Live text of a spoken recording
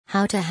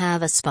How to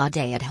have a spa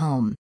day at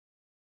home.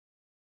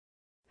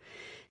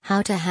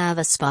 How to have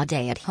a spa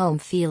day at home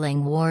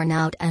feeling worn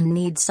out and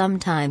need some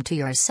time to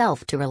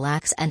yourself to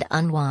relax and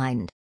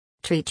unwind.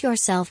 Treat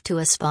yourself to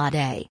a spa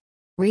day.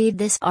 Read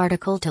this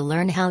article to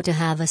learn how to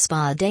have a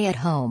spa day at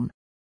home.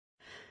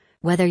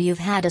 Whether you've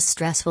had a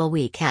stressful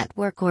week at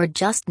work or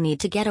just need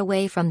to get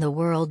away from the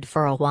world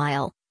for a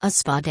while, a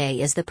spa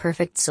day is the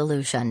perfect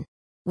solution.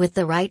 With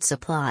the right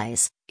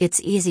supplies, it's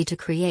easy to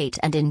create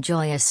and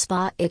enjoy a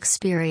spa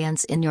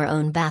experience in your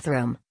own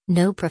bathroom.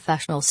 No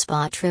professional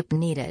spa trip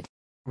needed.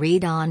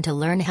 Read on to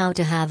learn how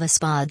to have a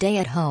spa day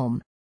at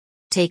home.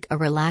 Take a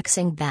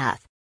relaxing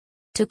bath.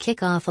 To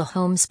kick off a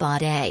home spa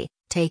day,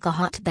 take a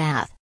hot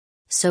bath.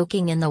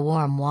 Soaking in the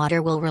warm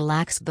water will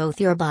relax both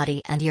your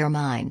body and your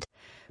mind,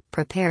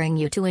 preparing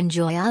you to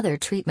enjoy other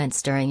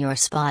treatments during your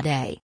spa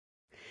day.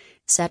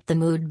 Set the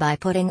mood by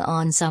putting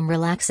on some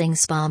relaxing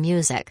spa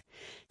music,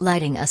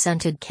 lighting a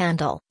scented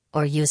candle,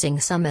 or using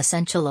some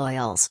essential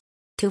oils.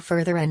 To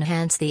further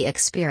enhance the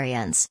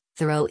experience,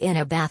 throw in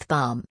a bath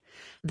bomb,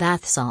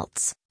 bath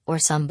salts, or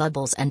some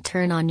bubbles and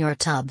turn on your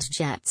tub's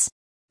jets.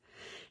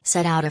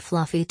 Set out a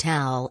fluffy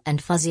towel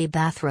and fuzzy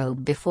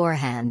bathrobe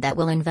beforehand that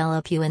will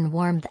envelop you in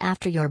warmth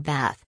after your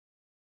bath.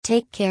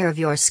 Take care of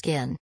your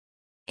skin.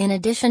 In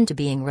addition to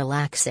being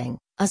relaxing,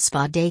 a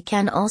spa day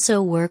can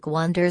also work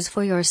wonders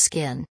for your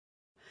skin.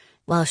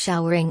 While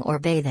showering or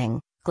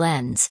bathing,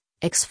 cleanse,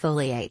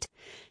 exfoliate,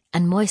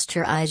 and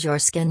moisturize your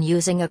skin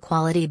using a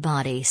quality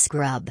body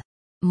scrub.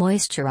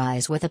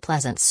 Moisturize with a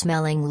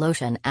pleasant-smelling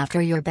lotion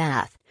after your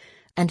bath,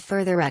 and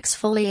further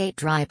exfoliate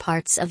dry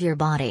parts of your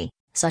body,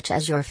 such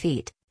as your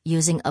feet,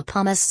 using a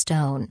pumice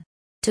stone.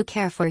 To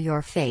care for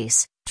your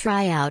face,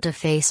 try out a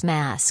face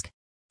mask.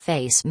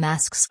 Face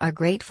masks are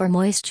great for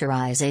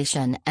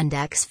moisturization and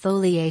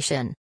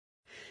exfoliation.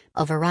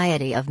 A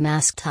variety of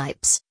mask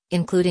types,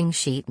 including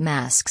sheet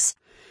masks,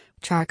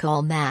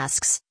 charcoal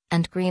masks,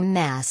 and cream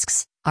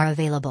masks, are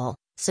available,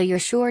 so you're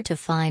sure to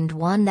find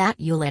one that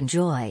you'll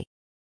enjoy.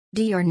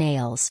 Do your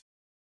nails.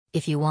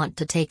 If you want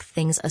to take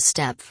things a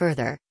step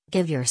further,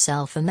 give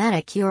yourself a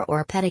manicure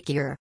or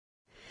pedicure.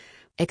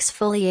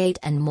 Exfoliate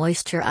and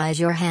moisturize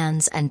your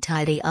hands and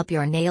tidy up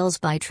your nails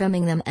by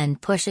trimming them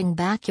and pushing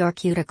back your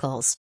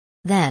cuticles.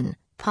 Then,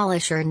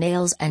 polish your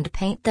nails and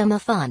paint them a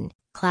fun,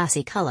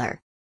 classy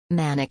color.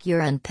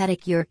 Manicure and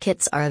pedicure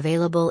kits are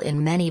available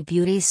in many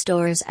beauty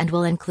stores and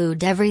will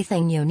include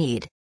everything you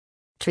need.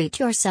 Treat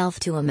yourself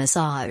to a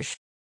massage.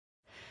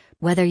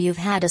 Whether you've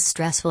had a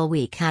stressful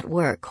week at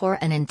work or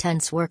an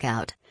intense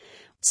workout,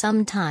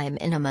 some time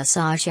in a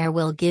massage chair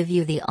will give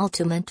you the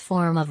ultimate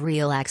form of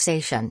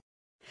relaxation.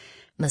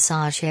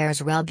 Massage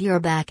chairs rub your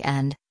back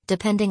and,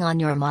 depending on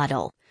your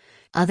model,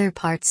 other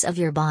parts of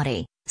your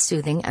body,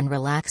 soothing and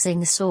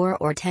relaxing sore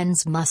or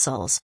tense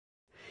muscles.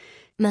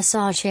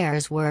 Massage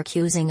chairs work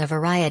using a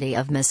variety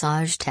of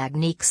massage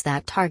techniques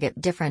that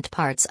target different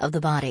parts of the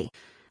body,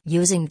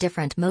 using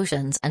different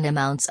motions and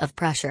amounts of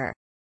pressure.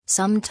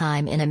 Some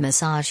time in a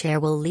massage chair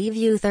will leave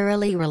you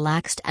thoroughly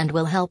relaxed and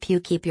will help you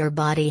keep your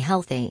body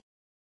healthy.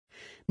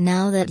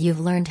 Now that you've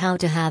learned how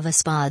to have a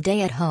spa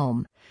day at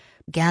home,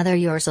 gather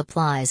your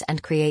supplies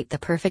and create the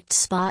perfect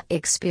spa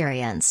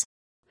experience.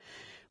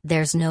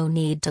 There's no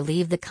need to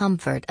leave the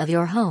comfort of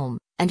your home,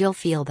 and you'll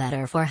feel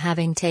better for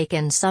having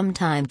taken some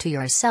time to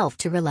yourself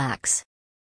to relax.